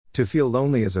To feel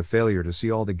lonely is a failure to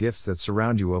see all the gifts that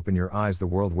surround you. Open your eyes, the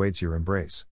world waits your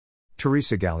embrace.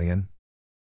 Teresa Gallian.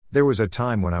 There was a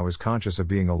time when I was conscious of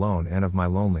being alone and of my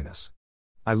loneliness.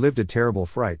 I lived a terrible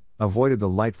fright, avoided the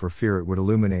light for fear it would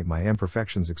illuminate my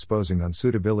imperfections, exposing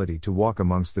unsuitability to walk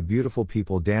amongst the beautiful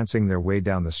people dancing their way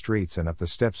down the streets and up the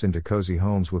steps into cozy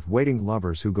homes with waiting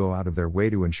lovers who go out of their way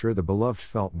to ensure the beloved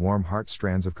felt warm heart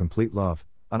strands of complete love,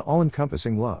 an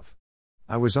all-encompassing love.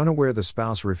 I was unaware the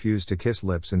spouse refused to kiss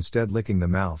lips, instead licking the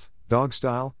mouth, dog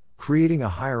style, creating a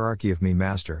hierarchy of me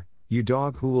master, you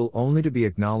dog who will only to be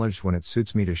acknowledged when it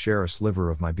suits me to share a sliver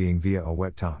of my being via a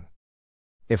wet tongue.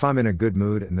 If I'm in a good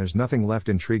mood and there's nothing left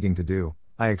intriguing to do,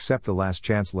 I accept the last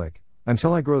chance lick,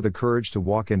 until I grow the courage to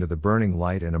walk into the burning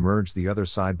light and emerge the other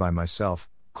side by myself,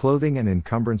 clothing and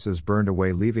encumbrances burned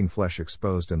away, leaving flesh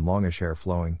exposed and longish hair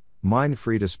flowing, mind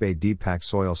free to spade deep packed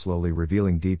soil, slowly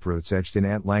revealing deep roots etched in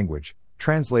ant language,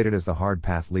 translated as the hard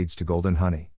path leads to golden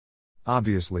honey.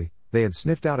 Obviously, they had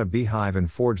sniffed out a beehive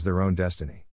and forged their own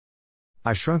destiny.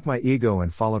 I shrunk my ego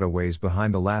and followed a ways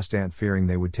behind the last ant, fearing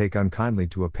they would take unkindly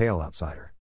to a pale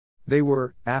outsider. They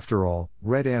were, after all,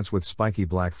 red ants with spiky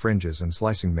black fringes and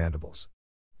slicing mandibles.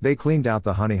 They cleaned out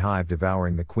the honey hive,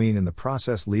 devouring the queen in the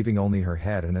process, leaving only her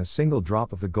head and a single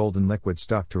drop of the golden liquid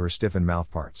stuck to her stiffened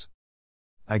mouthparts.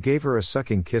 I gave her a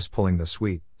sucking kiss, pulling the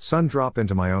sweet sun drop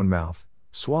into my own mouth,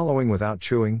 swallowing without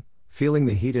chewing, feeling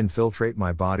the heat infiltrate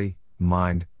my body,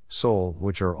 mind, soul,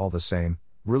 which are all the same,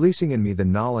 releasing in me the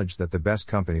knowledge that the best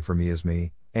company for me is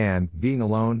me, and, being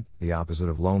alone, the opposite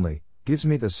of lonely, gives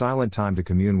me the silent time to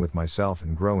commune with myself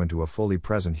and grow into a fully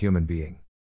present human being.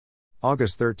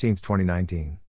 August 13, 2019.